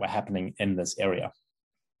changes that were happening in this area.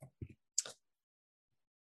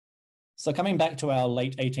 So coming back to our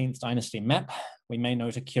late 18th dynasty map, we may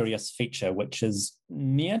note a curious feature, which is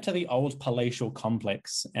near to the old palatial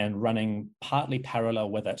complex and running partly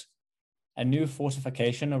parallel with it. A new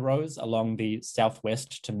fortification arose along the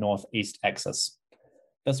southwest to northeast axis.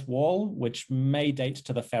 This wall, which may date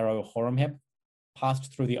to the pharaoh Horemheb,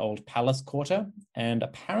 passed through the old palace quarter and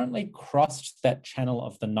apparently crossed that channel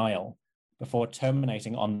of the Nile before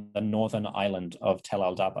terminating on the northern island of Tel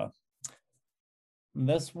al-Dabba.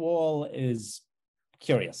 This wall is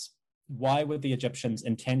curious. Why would the Egyptians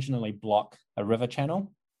intentionally block a river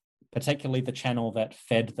channel, particularly the channel that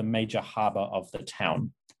fed the major harbor of the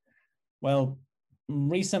town? Well,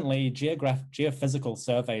 recently, geophysical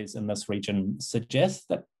surveys in this region suggest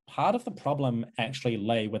that part of the problem actually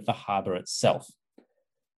lay with the harbor itself.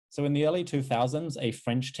 So in the early 2000s, a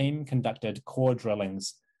French team conducted core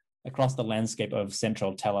drillings across the landscape of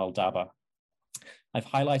central Tel al-Dabba. I've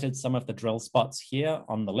highlighted some of the drill spots here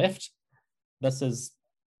on the left. This is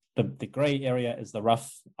the gray area is the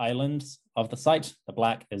rough islands of the site. The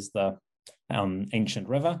black is the ancient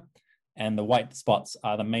river, and the white spots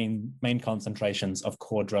are the main concentrations of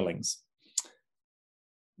core drillings.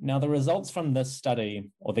 Now, the results from this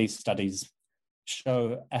study, or these studies,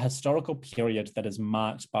 show a historical period that is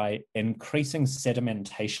marked by increasing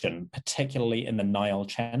sedimentation, particularly in the Nile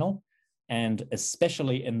Channel, and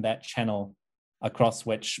especially in that channel across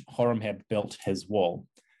which Horemheb built his wall.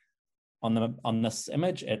 On this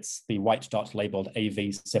image, it's the white dot labeled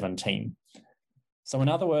AV17. So in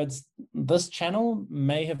other words, this channel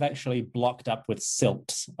may have actually blocked up with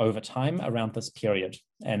silt over time around this period,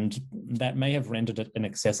 and that may have rendered it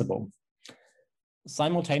inaccessible.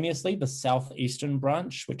 Simultaneously, the southeastern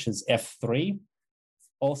branch, which is F3,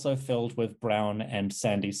 also filled with brown and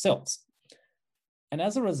sandy silts. And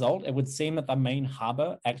as a result, it would seem that the main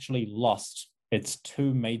harbor actually lost its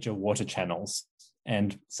two major water channels.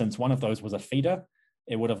 And since one of those was a feeder,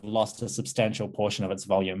 it would have lost a substantial portion of its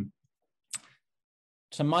volume.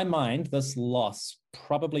 To my mind, this loss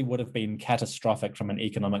probably would have been catastrophic from an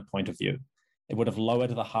economic point of view. It would have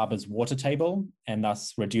lowered the harbor's water table and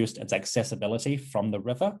thus reduced its accessibility from the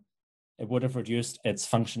river. It would have reduced its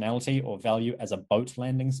functionality or value as a boat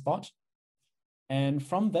landing spot. And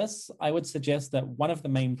from this, I would suggest that one of the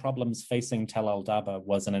main problems facing Tel al-Dabba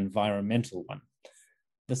was an environmental one.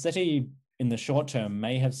 The city in the short term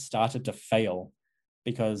may have started to fail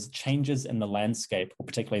because changes in the landscape, or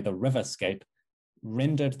particularly the riverscape,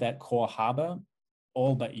 rendered that core harbor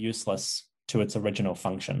all but useless to its original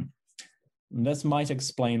function. This might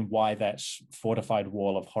explain why that fortified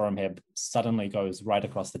wall of Horemheb suddenly goes right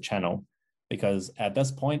across the channel, because at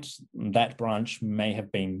this point, that branch may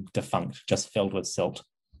have been defunct, just filled with silt.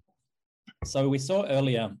 So we saw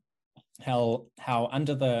earlier how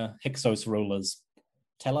under the Hyksos rulers,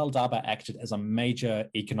 Tel al-Dabba acted as a major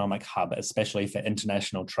economic hub, especially for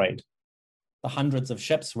international trade. The hundreds of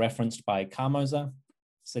ships referenced by Kamoza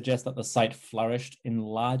suggest that the site flourished in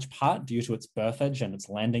large part due to its berthage and its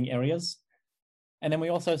landing areas. And then we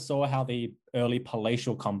also saw how the early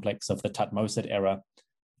palatial complex of the Thutmose era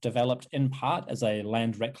developed in part as a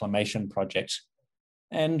land reclamation project.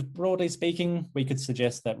 And broadly speaking, we could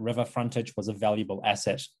suggest that river frontage was a valuable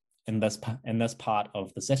asset in this part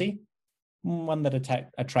of the city, one that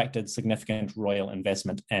attracted significant royal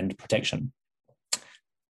investment and protection.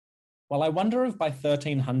 Well, I wonder if by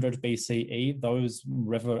 1300 BCE, those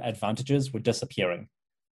river advantages were disappearing.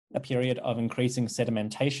 A period of increasing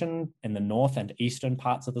sedimentation in the north and eastern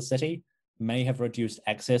parts of the city may have reduced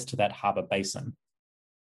access to that harbor basin.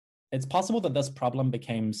 It's possible that this problem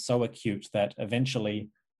became so acute that eventually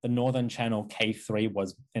the northern channel K3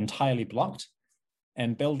 was entirely blocked,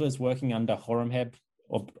 and builders working under Horemheb,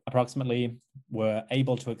 or approximately, were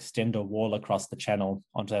able to extend a wall across the channel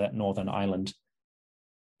onto that northern island.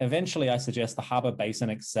 Eventually, I suggest the harbor basin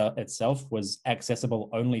itself was accessible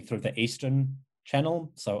only through the eastern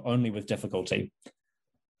channel, so only with difficulty.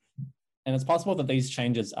 And it's possible that these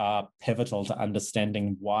changes are pivotal to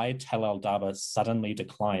understanding why Tel al-Dabba suddenly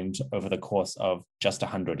declined over the course of just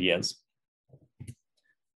 100 years.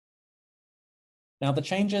 Now, the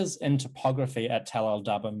changes in topography at Tel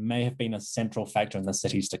al-Dabba may have been a central factor in the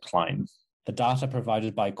city's decline. The data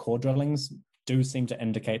provided by core drillings do seem to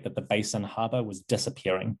indicate that the basin harbor was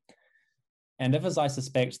disappearing. And if, as I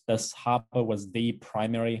suspect, this harbor was the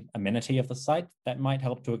primary amenity of the site, that might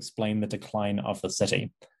help to explain the decline of the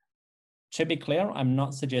city. To be clear, I'm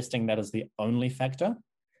not suggesting that is the only factor,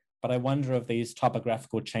 but I wonder if these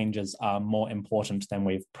topographical changes are more important than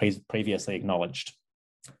we've previously acknowledged.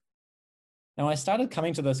 Now, I started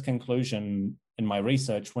coming to this conclusion in my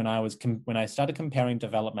research when I started comparing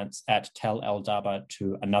developments at Tel al-Dabba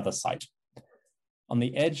to another site. On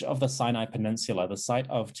the edge of the Sinai Peninsula, the site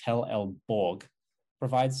of Tel El Borg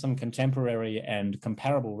provides some contemporary and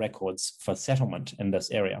comparable records for settlement in this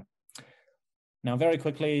area. Now, very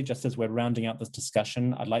quickly, just as we're rounding out this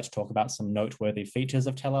discussion, I'd like to talk about some noteworthy features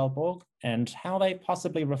of Tel El Borg and how they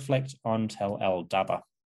possibly reflect on Tel El Daba.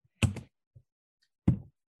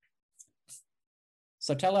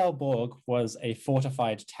 So Tel El Borg was a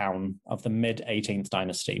fortified town of the mid-18th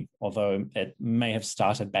dynasty, although it may have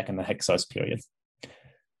started back in the Hyksos period.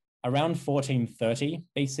 Around 1430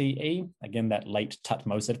 BCE, again that late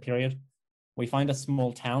Tutmosid period, we find a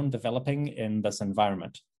small town developing in this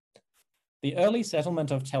environment. The early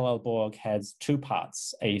settlement of Tel El Borg has two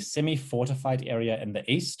parts, a semi-fortified area in the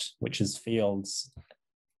east, which is fields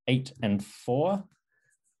 8 and 4,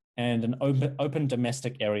 and an open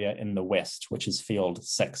domestic area in the west, which is field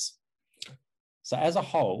 6. So as a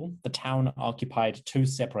whole, the town occupied two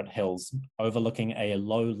separate hills overlooking a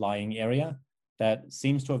low-lying area that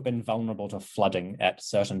seems to have been vulnerable to flooding at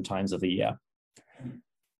certain times of the year.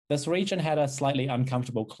 This region had a slightly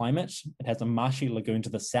uncomfortable climate. It has a marshy lagoon to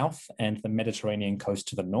the south and the Mediterranean coast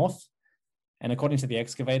to the north. And according to the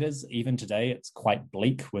excavators, even today, it's quite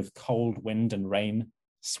bleak with cold wind and rain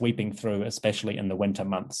sweeping through, especially in the winter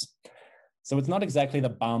months. So it's not exactly the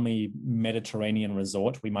balmy Mediterranean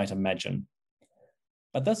resort we might imagine.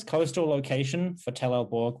 But this coastal location for Tel El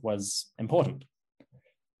Borg was important.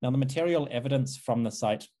 Now, the material evidence from the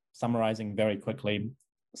site, summarizing very quickly,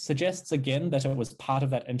 suggests again that it was part of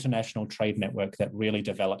that international trade network that really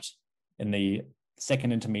developed in the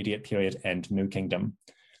Second Intermediate Period and New Kingdom.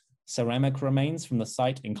 Ceramic remains from the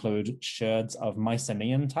site include sherds of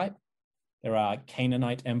Mycenaean type. There are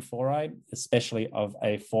Canaanite amphorae, especially of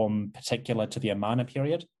a form particular to the Amarna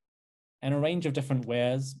period, and a range of different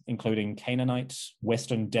wares, including Canaanite,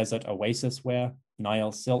 Western Desert Oasis ware,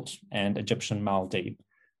 Nile silt, and Egyptian maldi.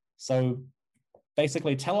 So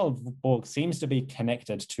basically, Tel El Borg seems to be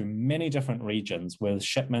connected to many different regions with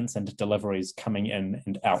shipments and deliveries coming in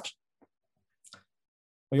and out.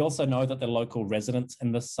 We also know that the local residents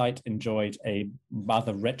in this site enjoyed a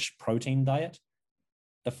rather rich protein diet.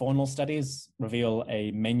 The faunal studies reveal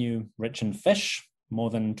a menu rich in fish,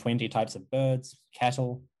 more than 20 types of birds,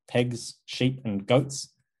 cattle, pigs, sheep, and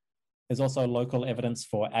goats. There's also local evidence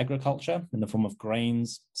for agriculture in the form of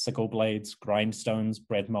grains, sickle blades, grindstones,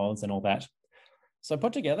 bread molds, and all that. So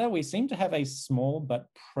put together, we seem to have a small but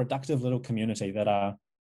productive little community that are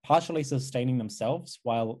partially sustaining themselves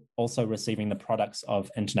while also receiving the products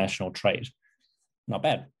of international trade. Not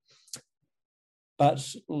bad.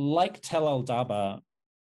 But like Tel El Daba,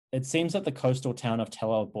 it seems that the coastal town of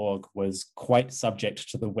Tel El Borg was quite subject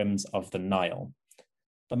to the whims of the Nile.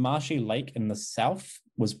 The marshy lake in the south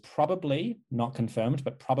was probably, not confirmed,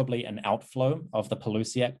 but probably an outflow of the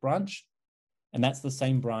Pelusiac branch. And that's the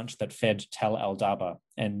same branch that fed Tel El Daba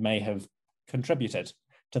and may have contributed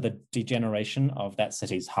to the degeneration of that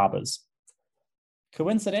city's harbors.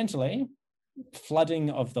 Coincidentally, flooding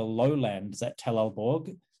of the lowlands at Tel El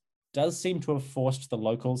Borg does seem to have forced the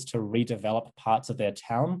locals to redevelop parts of their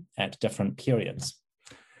town at different periods.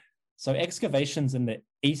 So excavations in the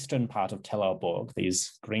eastern part of Tel El Borg,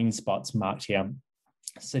 these green spots marked here,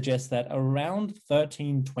 suggest that around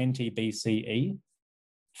 1320 BCE,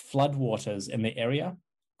 floodwaters in the area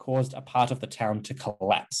caused a part of the town to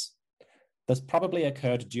collapse. This probably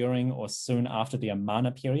occurred during or soon after the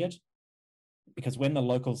Amarna period, because when the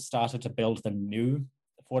locals started to build the new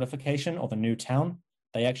fortification or the new town,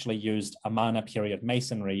 they actually used Amarna period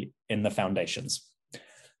masonry in the foundations.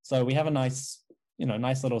 So we have a nice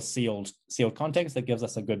little sealed context that gives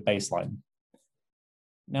us a good baseline.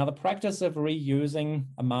 Now, the practice of reusing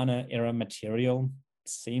Amarna era material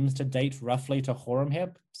seems to date roughly to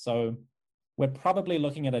Horemheb. So we're probably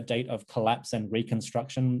looking at a date of collapse and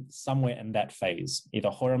reconstruction somewhere in that phase, either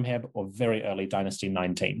Horemheb or very early Dynasty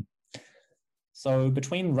 19. So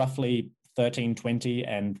between roughly 1320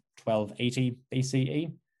 and 1280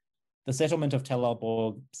 BCE, the settlement of Tel El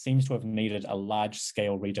Borg seems to have needed a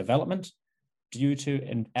large-scale redevelopment due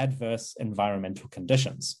to adverse environmental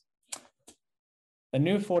conditions. The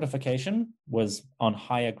new fortification was on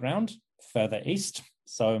higher ground, further east,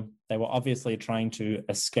 so they were obviously trying to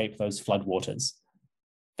escape those floodwaters.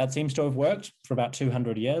 That seems to have worked for about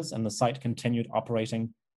 200 years, and the site continued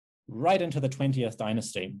operating right into the 20th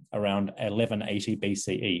dynasty, around 1180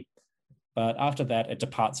 BCE. But after that, it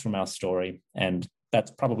departs from our story, and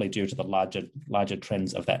that's probably due to the larger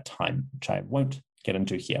trends of that time, which I won't get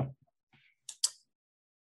into here.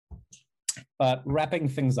 But wrapping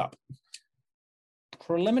things up,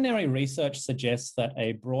 preliminary research suggests that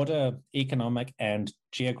a broader economic and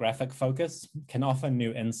geographic focus can offer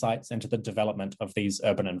new insights into the development of these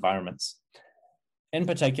urban environments. In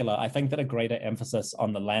particular, I think that a greater emphasis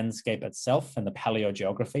on the landscape itself and the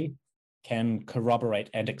paleogeography can corroborate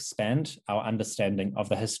and expand our understanding of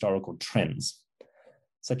the historical trends.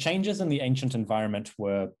 So changes in the ancient environment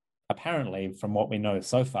were apparently, from what we know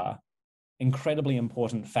so far, incredibly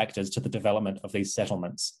important factors to the development of these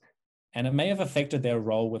settlements. And it may have affected their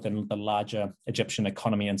role within the larger Egyptian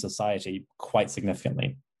economy and society quite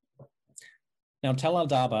significantly. Now, Tel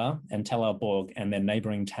el-Dab'a and Tel el-Borg and their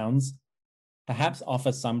neighboring towns perhaps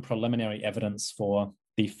offer some preliminary evidence for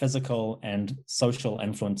the physical and social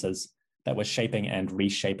influences that were shaping and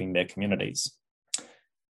reshaping their communities.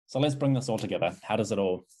 So let's bring this all together. How does it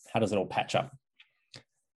all patch up?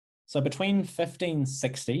 So between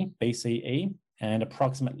 1560 BCE and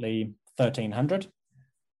approximately 1300,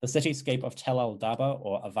 the cityscape of Tel el-Dab'a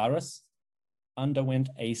or Avaris underwent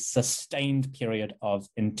a sustained period of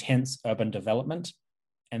intense urban development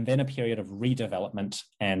and then a period of redevelopment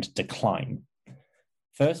and decline.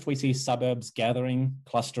 First, we see suburbs gathering,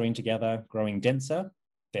 clustering together, growing denser,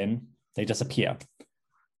 then they disappear.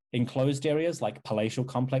 Enclosed areas like palatial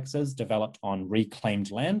complexes developed on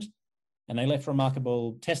reclaimed land, and they left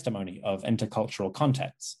remarkable testimony of intercultural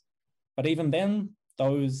contacts. But even then,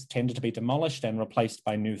 those tended to be demolished and replaced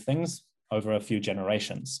by new things over a few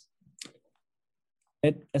generations.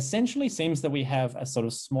 It essentially seems that we have a sort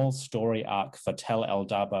of small story arc for Tel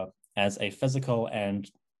el-Dab'a as a physical and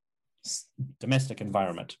domestic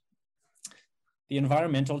environment. The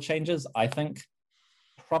environmental changes, I think,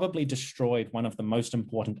 probably destroyed one of the most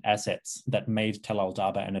important assets that made Tel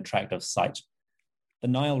el-Dab'a an attractive site. The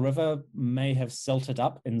Nile River may have silted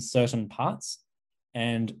up in certain parts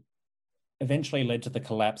and eventually led to the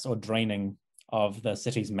collapse or draining of the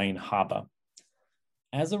city's main harbor.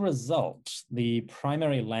 As a result, the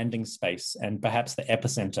primary landing space and perhaps the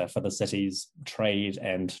epicenter for the city's trade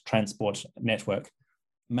and transport network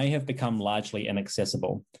may have become largely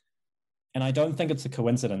inaccessible. And I don't think it's a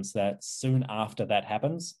coincidence that soon after that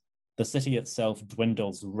happens, the city itself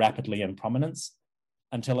dwindles rapidly in prominence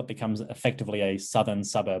until it becomes effectively a southern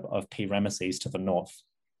suburb of Pi-Ramesses to the north.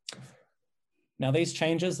 Now, these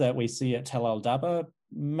changes that we see at Tel el-Dab'a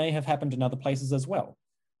may have happened in other places as well.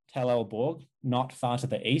 Tel el-Borg, not far to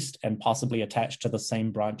the east and possibly attached to the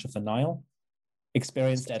same branch of the Nile,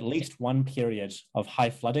 experienced at least one period of high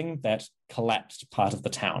flooding that collapsed part of the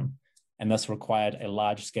town, and this required a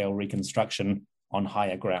large-scale reconstruction on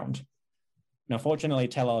higher ground. Now, fortunately,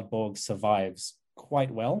 Tel el-Borg survives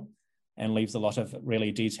quite well and leaves a lot of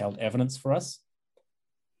really detailed evidence for us.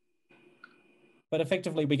 But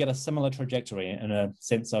effectively, we get a similar trajectory in a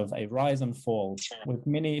sense of a rise and fall with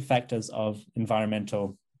many factors of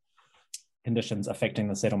environmental conditions affecting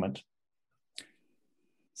the settlement.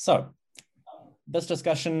 So, this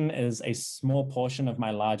discussion is a small portion of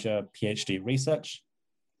my larger PhD research.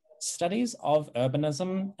 Studies of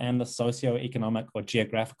urbanism and the socio-economic or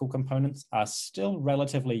geographical components are still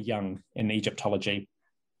relatively young in Egyptology.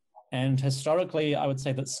 And historically, I would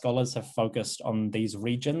say that scholars have focused on these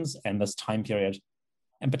regions and this time period,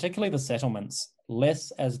 and particularly the settlements,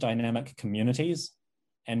 less as dynamic communities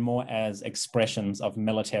and more as expressions of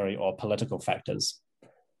military or political factors.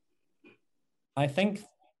 I think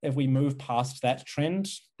if we move past that trend,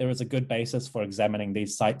 there is a good basis for examining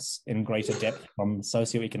these sites in greater depth from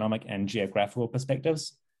socioeconomic and geographical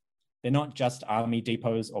perspectives. They're not just army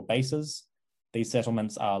depots or bases. These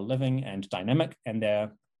settlements are living and dynamic, and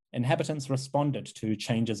their inhabitants responded to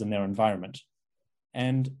changes in their environment.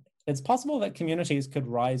 And it's possible that communities could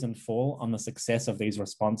rise and fall on the success of these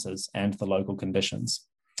responses and the local conditions.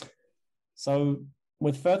 So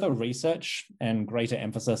with further research and greater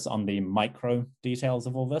emphasis on the micro details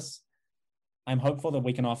of all this, I'm hopeful that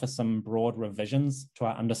we can offer some broad revisions to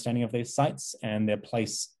our understanding of these sites and their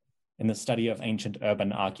place in the study of ancient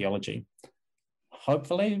urban archaeology.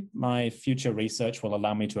 Hopefully, my future research will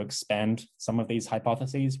allow me to expand some of these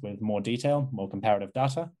hypotheses with more detail, more comparative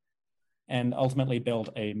data, and ultimately build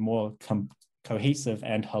a more cohesive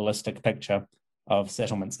and holistic picture of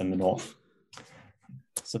settlements in the north.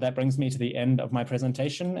 So that brings me to the end of my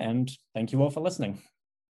presentation, and thank you all for listening.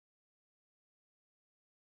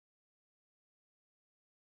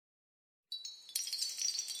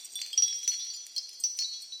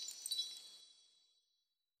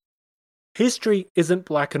 History isn't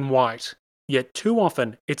black and white, yet too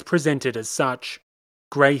often it's presented as such.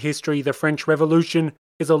 Grey History, the French Revolution,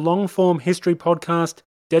 is a long-form history podcast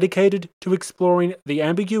dedicated to exploring the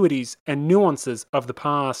ambiguities and nuances of the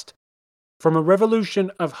past. From a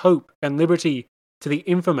revolution of hope and liberty to the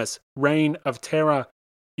infamous Reign of Terror,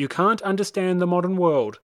 you can't understand the modern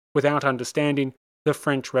world without understanding the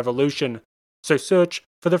French Revolution. So search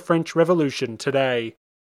for the French Revolution today.